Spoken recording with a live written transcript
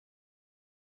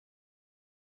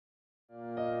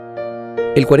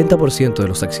El 40% de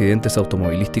los accidentes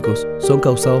automovilísticos son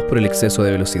causados por el exceso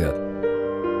de velocidad.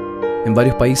 En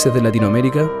varios países de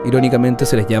Latinoamérica, irónicamente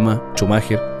se les llama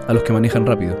Schumacher a los que manejan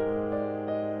rápido.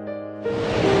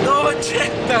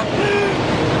 280.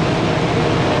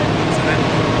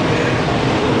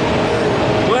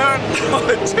 Bueno,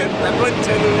 280,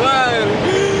 concha de tu madre.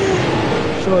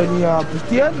 Yo venía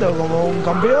pisteando como un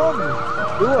campeón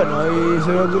y bueno, y se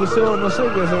me cruzó, no sé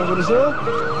qué se me cruzó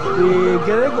y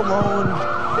quedé como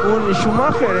un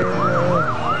Schumacher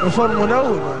en Fórmula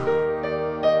 1.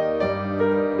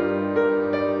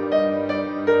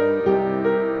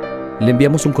 Le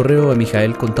enviamos un correo a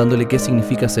Mijael contándole qué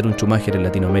significa ser un Schumacher en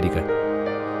Latinoamérica.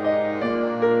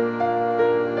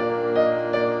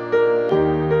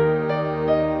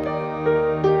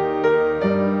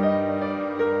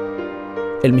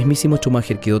 El mismísimo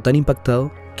Schumacher quedó tan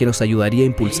impactado que nos ayudaría a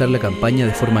impulsar la campaña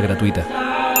de forma gratuita.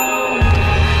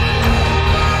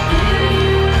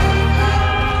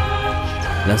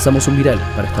 Lanzamos un viral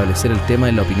para establecer el tema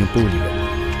en la opinión pública.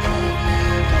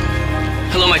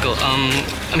 Hello, Michael.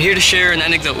 I'm here to share an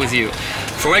anecdote with you.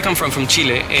 For where I come from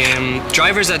Chile,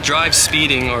 drivers that drive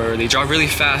speeding or they drive really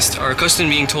fast are accustomed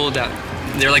to being told that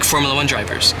they're like Formula 1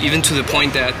 drivers, even to the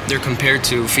point that they're compared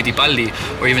to Fittipaldi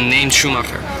or even named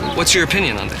Schumacher. What's your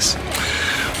opinion on this?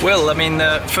 Well, I mean,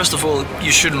 first of all,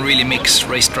 you shouldn't really mix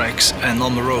racetracks and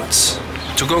normal roads.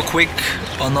 To go quick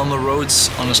on normal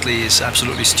roads, honestly, is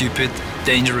absolutely stupid,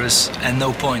 dangerous, and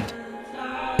no point.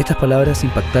 Estas palabras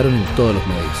impactaron en todos los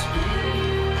medios.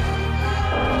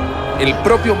 El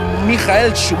propio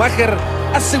Michael Schumacher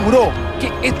aseguró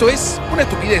que esto es una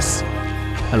estupidez.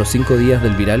 A los 5 días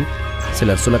del viral, se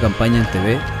lanzó la campaña en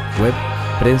TV, web,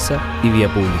 prensa y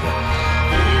vía pública.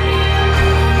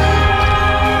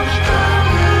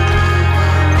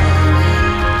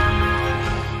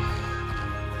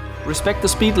 Respect the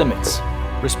speed limits.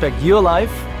 Respect your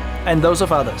life and those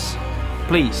of others.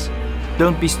 Please,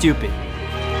 don't be stupid.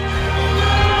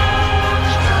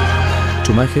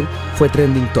 Schumacher fue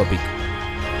trending topic.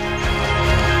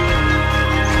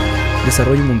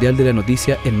 Desarrollo mundial de la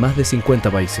noticia en más de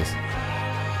 50 países.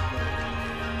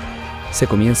 Se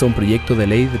comienza un proyecto de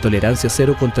ley de tolerancia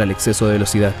cero contra el exceso de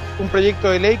velocidad. Un proyecto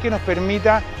de ley que nos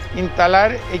permita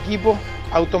instalar equipos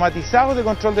automatizados de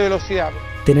control de velocidad.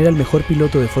 Tener al mejor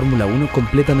piloto de Fórmula 1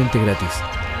 completamente gratis.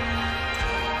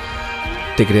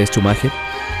 ¿Te crees Schumacher?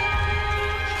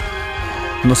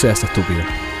 No seas estúpido.